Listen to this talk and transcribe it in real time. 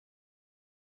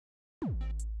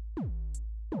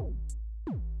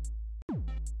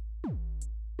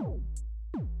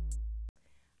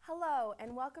Hello,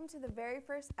 and welcome to the very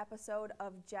first episode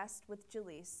of Jest with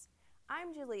Jelyse.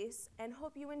 I'm Jelyse, and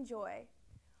hope you enjoy.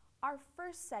 Our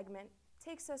first segment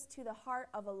takes us to the heart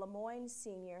of a Lemoyne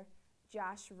senior,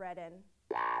 Josh Redden.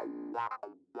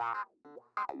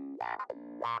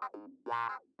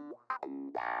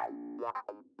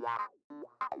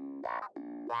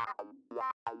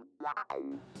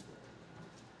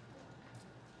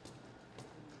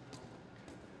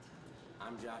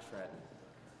 I'm Josh Redden.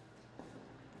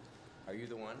 Are you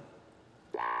the one?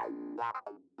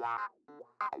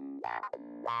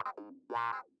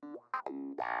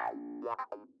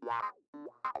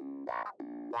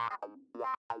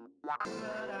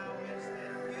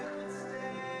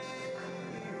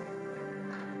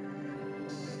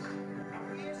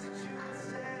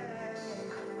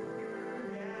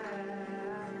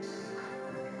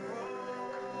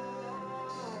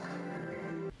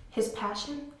 His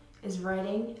passion is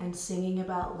writing and singing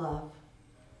about love.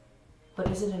 But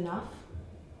is it enough?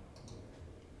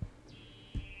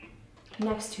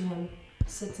 Next to him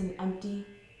sits an empty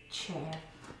chair.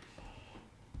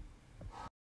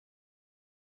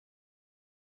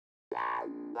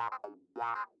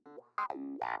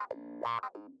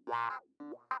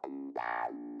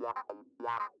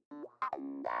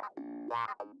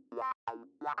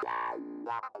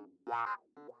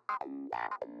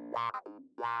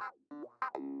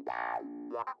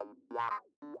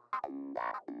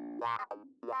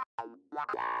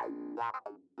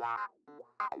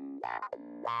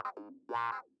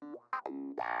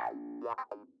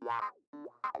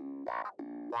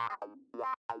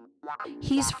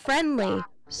 He's friendly,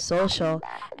 social,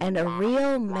 and a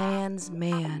real man's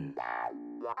man.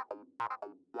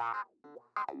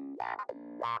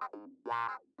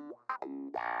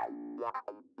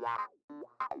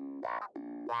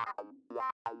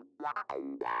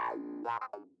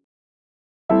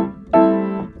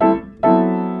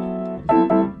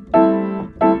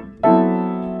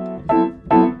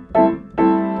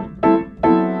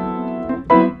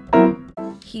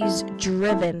 He's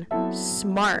driven,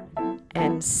 smart,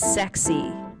 and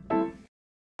sexy.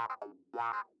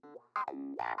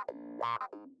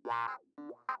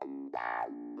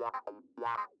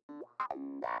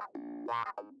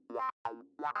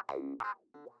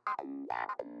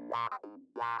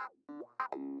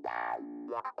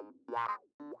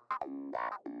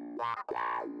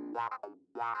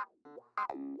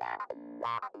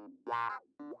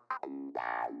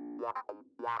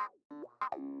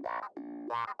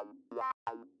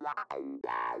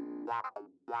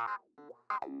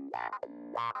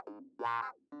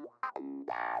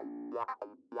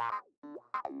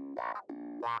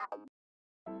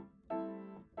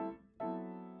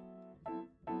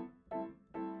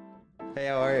 Hey,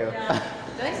 how are you?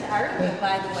 Nice artwork,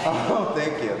 by the way. Oh,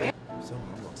 thank you. I'm so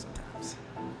humble sometimes.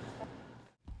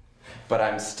 But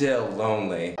I'm still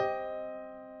lonely.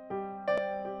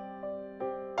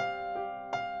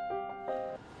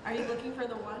 Are you looking for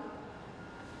the one?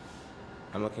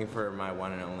 I'm looking for my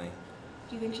one and only.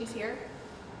 Do you think she's here?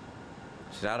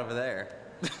 She's out over there.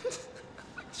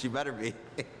 She better be.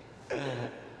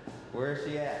 Where is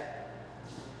she at?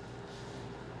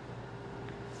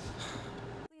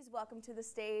 Please welcome to the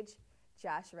stage,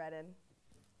 Josh Redden.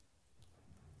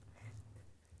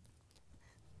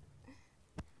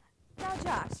 Now,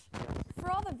 Josh, for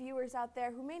all the viewers out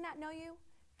there who may not know you,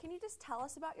 can you just tell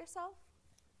us about yourself?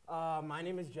 My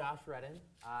name is Josh Redden.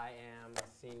 I am a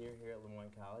senior here at Lemoyne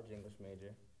College, English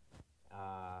major,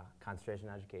 concentration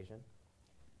in education.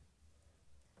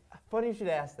 Funny you should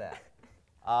ask that.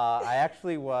 I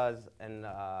actually was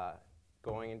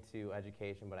going into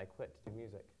education, but I quit to do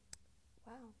music.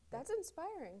 Wow, that's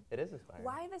inspiring. It is inspiring.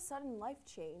 Why the sudden life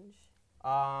change?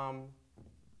 I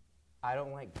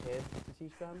don't like kids to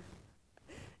teach them.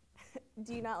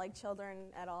 Do you not like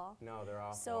children at all? No, they're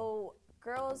awful. So,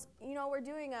 girls, you know, we're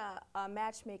doing a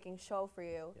matchmaking show for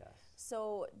you. Yes.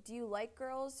 So, do you like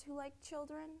girls who like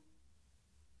children?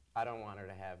 I don't want her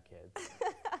to have kids.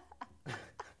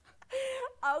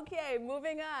 Okay,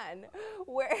 moving on.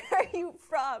 Where are you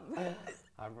from?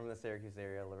 I'm from the Syracuse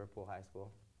area, Liverpool High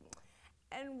School.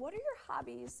 And what are your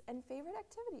hobbies and favorite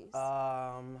activities?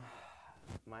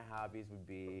 My hobbies would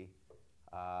be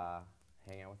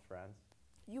hanging out with friends.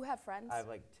 You have friends? I have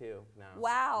like 2 now.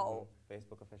 Wow.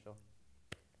 Facebook official.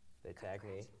 They tagged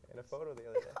me in a photo the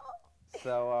other day.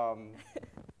 So,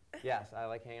 yes, I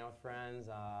like hanging out with friends,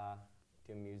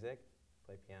 do music,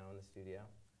 play piano in the studio.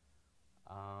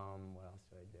 What else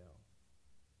do I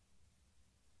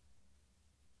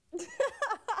do?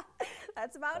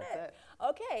 That's about That's it.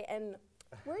 Okay, and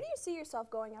where do you see yourself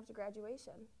going after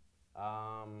graduation?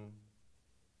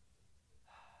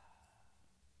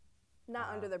 Not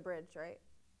under the bridge, right?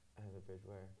 Under the bridge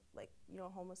where? Like, you know,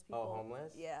 homeless people. Oh,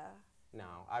 homeless? Yeah.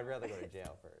 No, I'd rather go to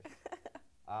jail first.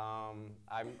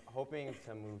 I'm hoping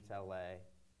to move to LA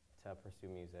to pursue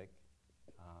music,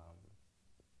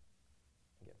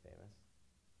 get famous,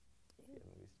 be a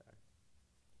movie star,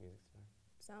 music star.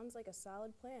 Sounds like a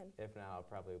solid plan. If not, I'll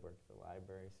probably work at the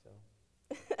library still,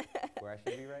 where I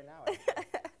should be right now.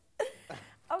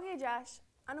 Okay, Josh,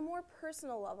 on a more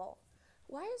personal level,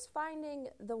 why has finding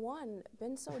the one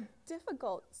been so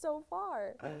difficult so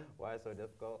far? Why is it so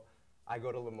difficult? I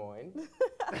go to Lemoyne.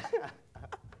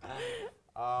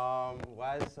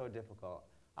 Why is it so difficult?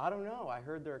 I don't know. I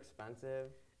heard they're expensive.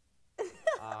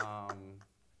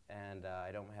 And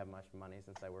I don't have much money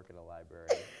since I work at a library.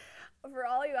 For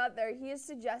all you out there, he is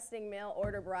suggesting mail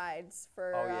order brides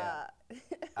for. Oh, yeah.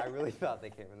 I really thought they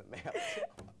came in the mail.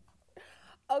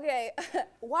 Okay,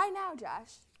 why now,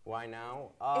 Josh? Why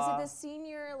now? Is it the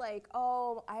senior, like,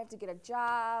 oh, I have to get a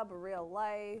job, a real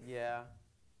life? Yeah.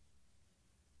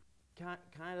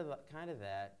 Kind of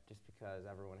that, just because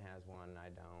everyone has one and I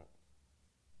don't.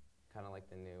 Kind of like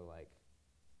the new, like,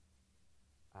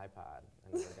 iPod.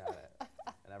 I never got it.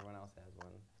 And everyone else has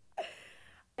one.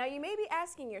 Now, you may be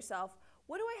asking yourself,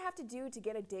 what do I have to do to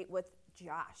get a date with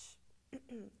Josh?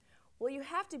 Well, you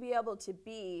have to be able to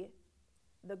be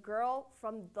the girl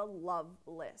from the love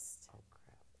list. Oh,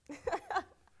 crap.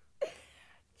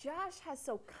 Josh has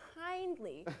so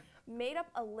kindly made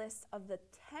up a list of the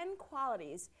 10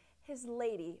 qualities his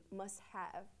lady must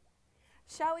have.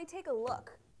 Shall we take a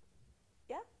look?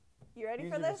 Yeah? You ready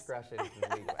for this? Use your discretion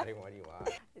to leave anyone you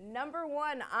want. Number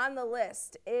 1 on the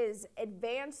list is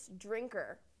advanced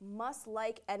drinker, must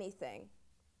like anything.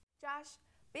 Josh,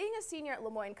 being a senior at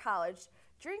Lemoyne College,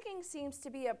 drinking seems to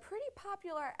be a pretty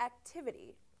popular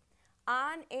activity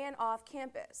on and off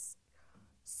campus.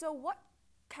 So what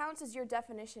counts as your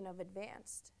definition of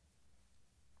advanced?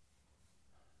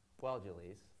 Well,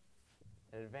 Jelyse,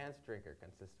 an advanced drinker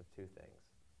consists of 2 things.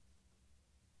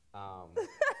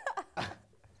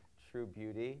 True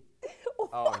beauty.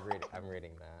 Oh, I'm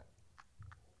reading that.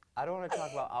 I don't want to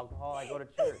talk about alcohol. I go to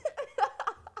church.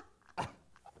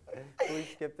 Can we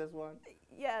skip this one?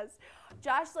 Yes.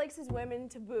 Josh likes his women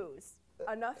to booze.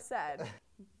 Enough said.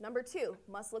 Number 2,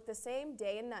 must look the same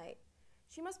day and night.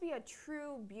 She must be a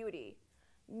true beauty.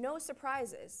 No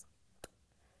surprises.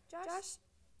 Josh,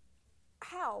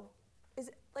 how? Is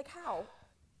it, like, how?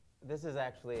 This is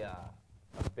actually a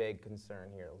big concern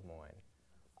here at Lemoyne.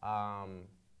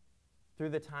 Through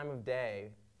the time of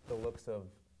day, the looks of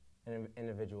an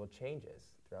individual changes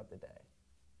throughout the day.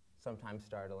 Sometimes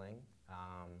startling.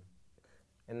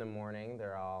 In the morning,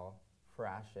 they're all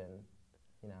fresh and,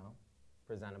 you know,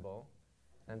 presentable.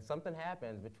 And something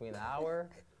happens between the hour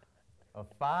of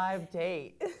 5 to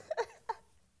 8.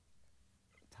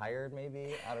 Tired,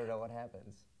 maybe? I don't know what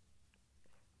happens.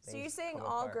 So you're saying come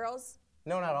all apart. girls?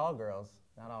 No, not all girls.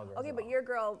 Not all girls. Okay, at but all. your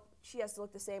girl, she has to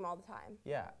look the same all the time.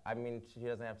 Yeah, I mean, she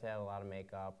doesn't have to have a lot of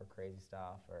makeup or crazy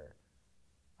stuff or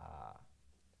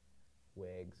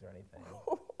wigs or anything.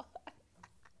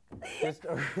 Just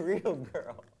a real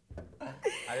girl.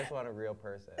 I just want a real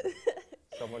person.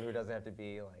 Someone who doesn't have to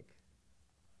be like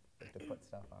to put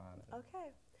stuff on.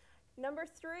 Okay. Number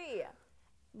 3,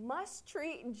 must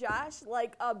treat Josh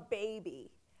like a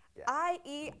baby. Yeah.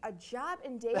 I.e., a job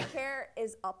in daycare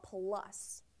is a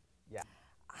plus. Yeah.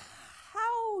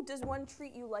 How does one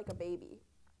treat you like a baby?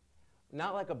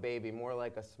 Not like a baby, more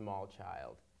like a small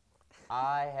child.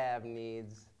 I have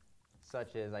needs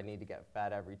such as I need to get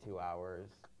fed every 2 hours,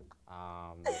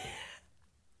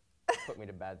 put me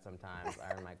to bed sometimes,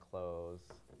 iron my clothes.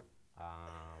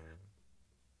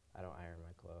 I don't iron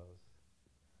my clothes.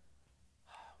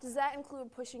 Does that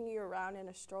include pushing you around in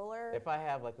a stroller? If I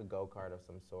have like a go-kart of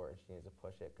some sort, she needs to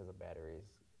push it because the batteries.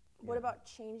 What about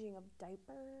changing of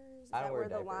diapers? Is I don't that wear where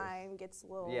the diapers. line gets a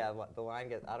little? Yeah, the line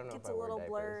gets. I don't know Gets if I a wear little diapers.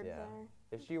 blurred Yeah. there.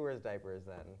 If she wears diapers,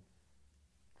 then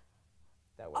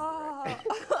that wouldn't be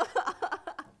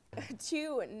right.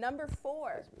 2, number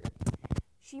 4. That's weird.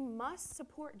 She must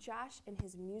support Josh in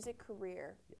his music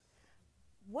career.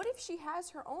 What if she has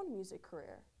her own music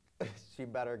career? She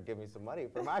better give me some money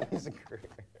for my music career.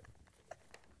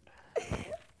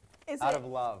 Is Out it, of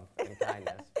love and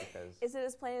kindness, because. is it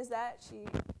as plain as that?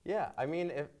 Yeah, I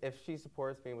mean, if she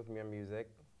supports me with my music,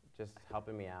 just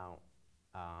helping me out,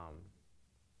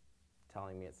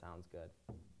 telling me it sounds good,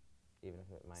 even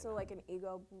if it might So not. like an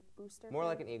ego booster? More for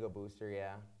like you? an ego booster,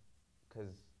 yeah.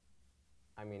 Because,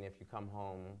 I mean, if you come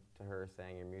home to her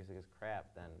saying your music is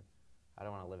crap, then I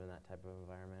don't want to live in that type of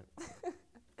environment. I'm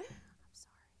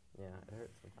sorry. Yeah, it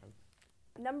hurts sometimes.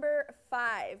 Number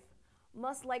 5,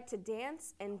 must like to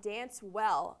dance and dance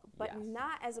well, but Yes.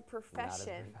 not as a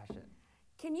profession. Not as a profession.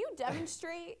 Can you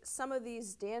demonstrate some of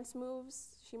these dance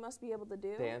moves she must be able to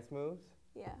do? Dance moves?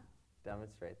 Yeah.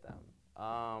 Demonstrate them.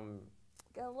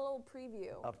 Get a little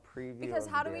preview. A preview. Because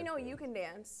of how the do we know dance you moves. can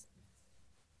dance?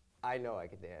 I know I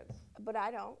can dance. But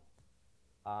I don't.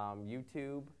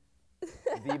 YouTube,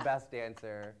 the best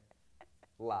dancer,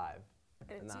 live.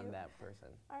 And it's I'm you? that person.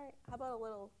 All right. How about a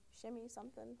little shimmy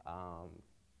something?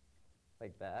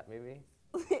 Like that, maybe?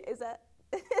 is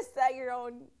that your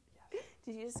own? Yes.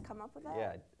 Did you just come up with that?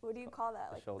 Yeah. What do you call that?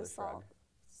 A Like shoulder the salt. shrug.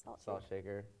 Salt. Salt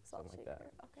shaker, Salt something like that.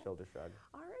 shaker, okay. Shoulder shrug.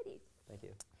 Alrighty. Thank you.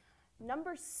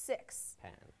 Number 6.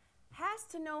 Pan. Has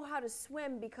to know how to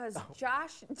swim because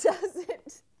Josh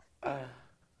doesn't.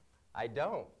 I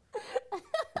don't.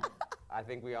 I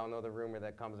think we all know the rumor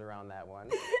that comes around that one.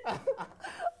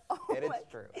 Oh and my- it's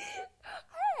true.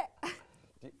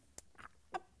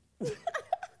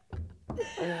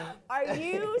 Are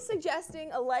you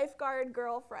suggesting a lifeguard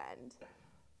girlfriend?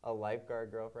 A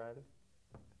lifeguard girlfriend?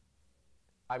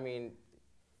 I mean,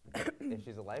 if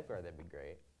she's a lifeguard, that'd be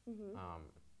great.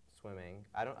 Swimming.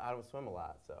 I don't swim a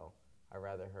lot, so I'd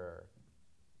rather her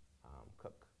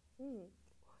cook.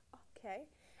 Okay.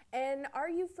 And are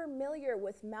you familiar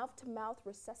with mouth-to-mouth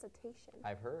resuscitation?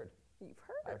 I've heard. You've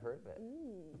heard? I've heard of it.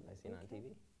 I've seen it on TV.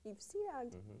 You've seen it on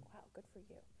Wow, good for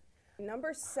you.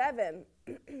 Number 7,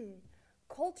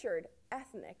 cultured,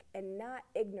 ethnic, and not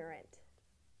ignorant.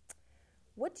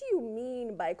 What do you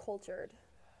mean by cultured?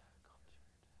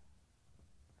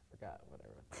 I forgot what I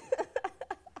wrote.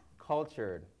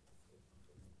 Cultured.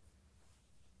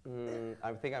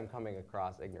 I think I'm coming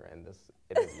across ignorant in this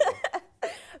interview.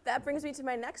 That brings me to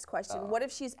my next question. What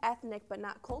if she's ethnic but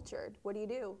not cultured? What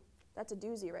do? That's a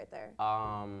doozy right there.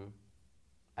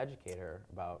 Educate her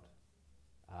about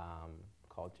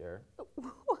culture.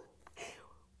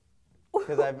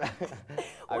 Because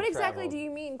What exactly do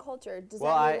you mean cultured? Does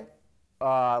Well, that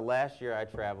mean last year I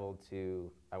traveled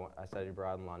to, I studied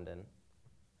abroad in London,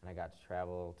 and I got to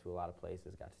travel to a lot of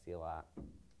places, got to see a lot.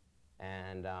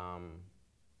 And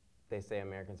they say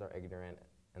Americans are ignorant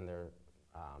and they're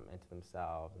into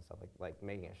themselves and stuff, like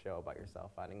making a show about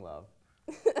yourself finding love.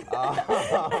 not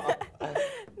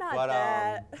but,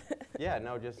 that? Yeah,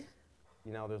 no, just,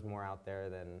 there's more out there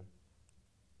than,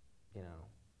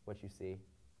 what you see.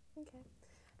 Okay.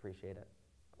 Appreciate it.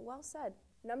 Well said.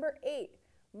 Number 8,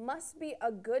 must be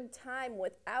a good time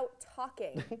without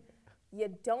talking. You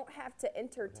don't have to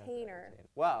entertain her.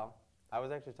 Well, I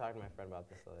was actually talking to my friend about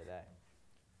this the other day.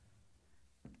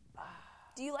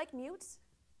 Do you like mutes?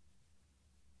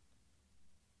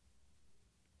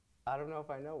 I don't know if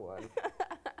I know one.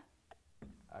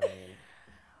 I mean,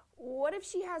 What if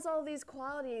she has all these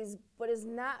qualities but is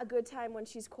not a good time when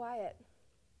she's quiet?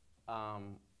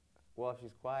 well, if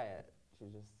she's quiet,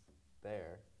 she's just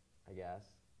there, I guess.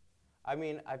 I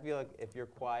mean, I feel like if you're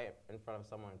quiet in front of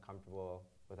someone comfortable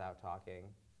without talking,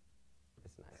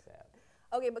 it's nice to have.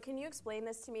 Okay, but can you explain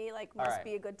this to me? Like, All must right.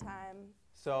 be a good time.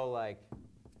 So, like,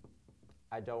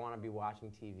 I don't want to be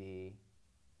watching TV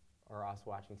or us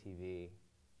watching TV,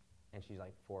 and she's,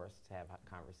 like, forced to have a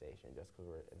conversation just because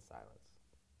we're in silence,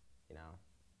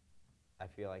 I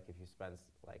feel like if you spend,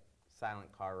 like,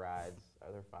 silent car rides,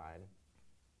 they're fine,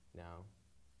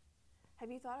 Have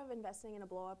you thought of investing in a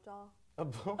blow-up doll?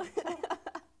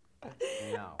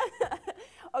 No.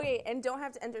 Okay, and don't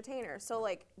have to entertain her. So,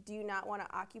 like, do you not want to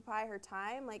occupy her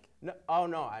time? Like, No, oh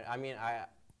no, I mean, I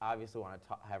obviously want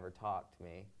to have her talk to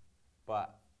me,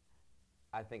 but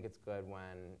I think it's good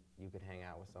when you could hang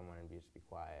out with someone and just be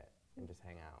quiet and just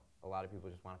hang out. A lot of people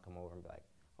just want to come over and be like,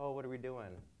 oh, what are we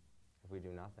doing? If we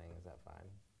do nothing, is that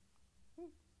fine?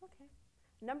 okay.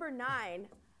 Number 9,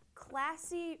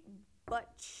 classy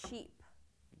but cheap.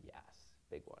 Yes,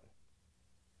 big one.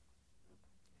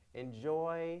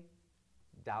 Enjoy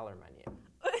dollar menu.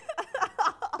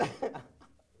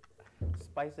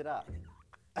 Spice it up.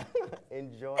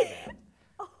 Enjoy that.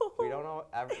 We don't know,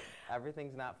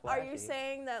 everything's not flashy. Are you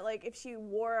saying that, like, if she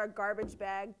wore a garbage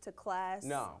bag to class?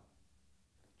 No.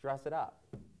 Dress it up.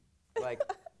 Like,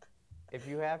 if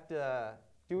you have to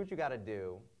do what you got to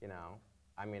do,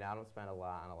 I mean, I don't spend a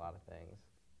lot on a lot of things,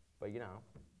 but, It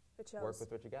shows. work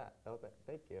with what you got. Oh,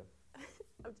 thank you.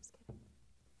 I'm just kidding.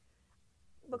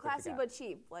 But Look what you classy got. but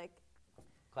cheap, like.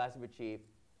 Classy but cheap.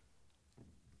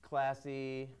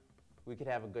 Classy, we could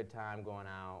have a good time going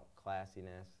out,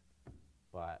 classiness,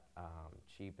 but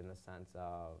cheap in the sense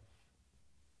of,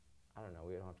 I don't know,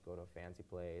 we don't have to go to a fancy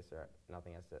place or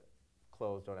nothing has to,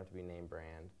 clothes don't have to be name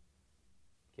brand,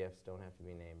 gifts don't have to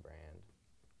be name brand.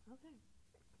 Okay.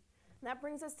 And that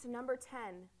brings us to number 10,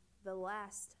 the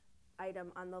last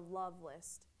item on the love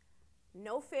list.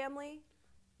 No family,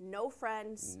 no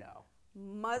friends. No.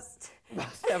 Must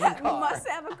have a car. must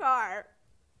have a car.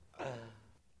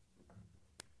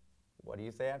 What do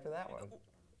you say after that one?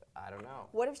 I don't know.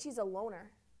 What if she's a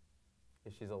loner?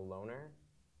 If she's a loner?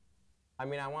 I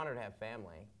mean, I want her to have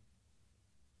family.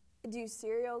 Do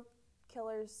serial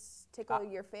killers tickle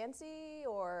your fancy,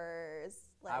 or is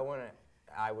like?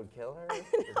 I would kill her? Is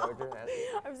that what you're asking?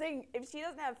 I'm saying if she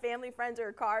doesn't have family, friends, or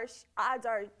a car, odds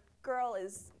are girl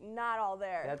is not all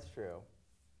there. That's true.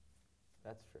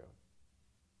 That's true.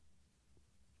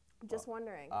 Just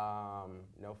wondering.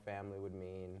 No family would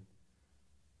mean.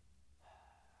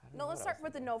 No, let's start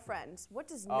with the no friends. What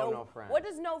does no friends. What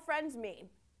does no friends mean?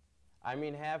 I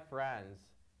mean, have friends,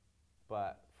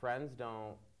 but friends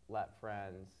don't let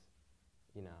friends,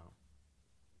 you know.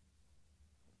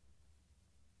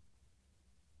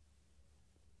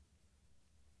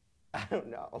 I don't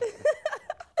know.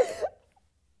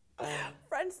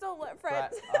 Friends don't let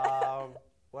friends.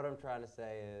 What I'm trying to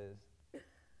say is,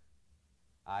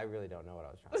 I really don't know what I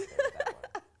was trying to say with that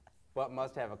one. But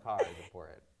must have a car is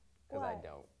important, because I Why?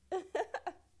 don't.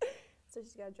 So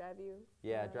she's gotta drive you.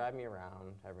 Yeah, drive me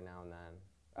around every now and then.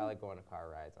 I like going to car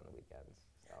rides on the weekends.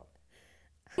 So.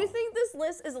 Do you think this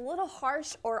list is a little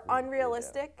harsh or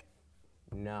unrealistic?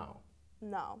 No.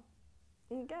 No.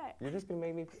 Okay. You're just gonna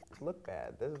make me look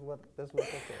bad. This is what this is.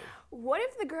 What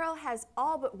if the girl has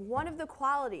all but one of the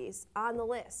qualities on the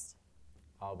list?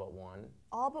 All but one.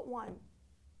 All but one.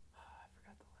 I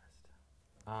forgot the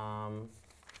list.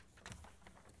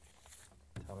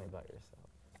 Tell me about yourself.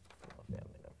 No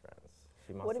family, no friends.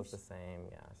 She must look the same.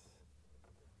 Yes.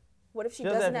 What if she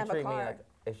doesn't have a treat me car? like,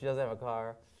 if she doesn't have a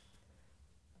car,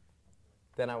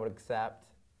 then I would accept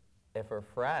if her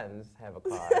friends have a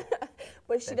car.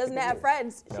 But she doesn't have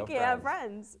friends. No she can't have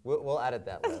friends. We'll edit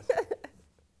that list.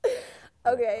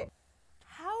 Okay.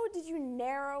 How did you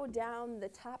narrow down the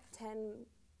top 10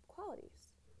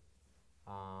 qualities?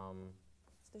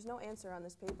 There's no answer on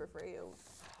this paper for you.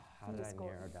 How did I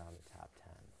narrow down the top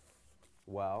 10?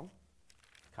 Well,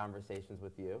 conversations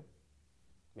with you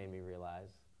made me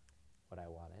realize what I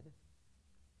wanted.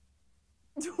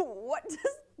 What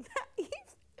does that even?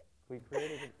 We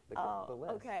created the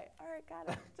list. Okay. All right, got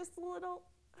it. Just a little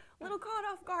caught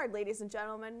off guard, ladies and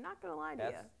gentlemen. Not gonna lie to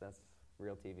you. That's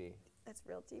real TV. That's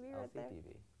real TV right there.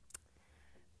 LCTV.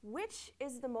 Which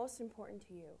is the most important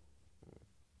to you?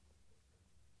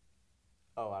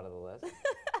 Oh, out of the list?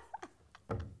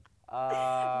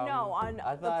 No, on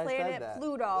the planet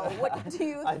Pluto. What do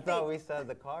you think? I thought we said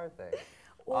the car thing.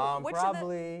 Well,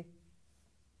 probably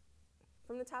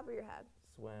from the top of your head.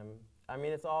 swim. I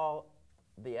mean, it's all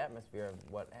the atmosphere of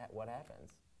what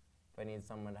happens. If I need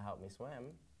someone to help me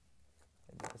swim,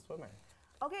 I'd be the swimmer.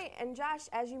 Okay, and Josh,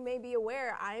 as you may be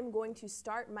aware, I am going to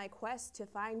start my quest to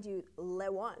find you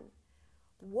Le One.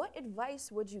 What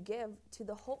advice would you give to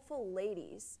the hopeful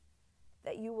ladies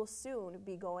that you will soon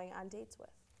be going on dates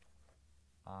with?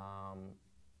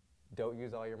 Don't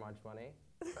use all your lunch money.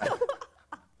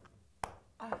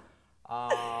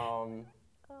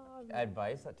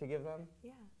 Advice to give them?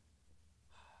 Yeah.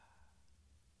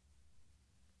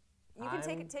 You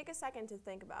can take a second to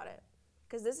think about it,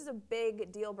 because this is a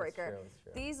big deal breaker. That's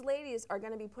true. These ladies are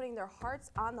going to be putting their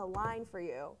hearts on the line for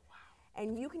you,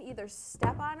 and you can either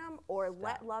step on them or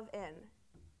let love in.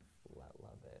 Let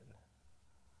love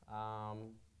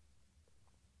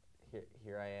in.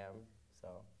 Here I am, so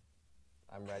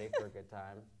I'm ready for a good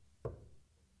time.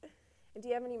 And do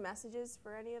you have any messages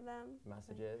for any of them?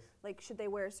 Messages? Like, should they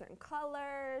wear a certain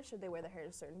color? Should they wear their hair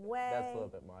a certain way? That's a little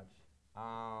bit much.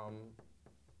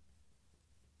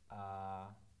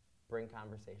 Bring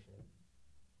conversation.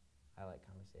 I like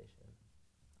conversation.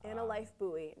 And a life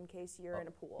buoy in case you're in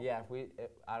a pool. Yeah, if we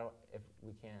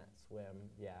can't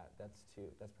swim, yeah, that's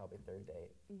probably third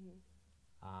date.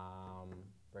 Mm-hmm.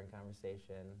 Bring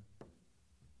conversation.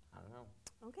 I don't know.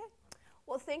 Okay.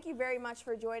 Well, thank you very much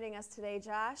for joining us today,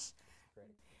 Josh.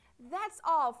 Great. That's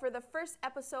all for the first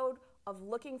episode of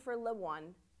Looking for Le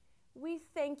One. We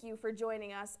thank you for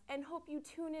joining us and hope you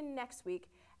tune in next week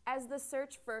as the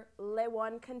search for Le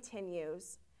One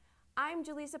continues. I'm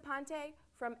Jelyse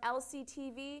from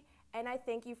LCTV, and I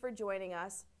thank you for joining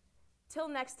us. Till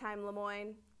next time,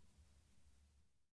 Lemoyne.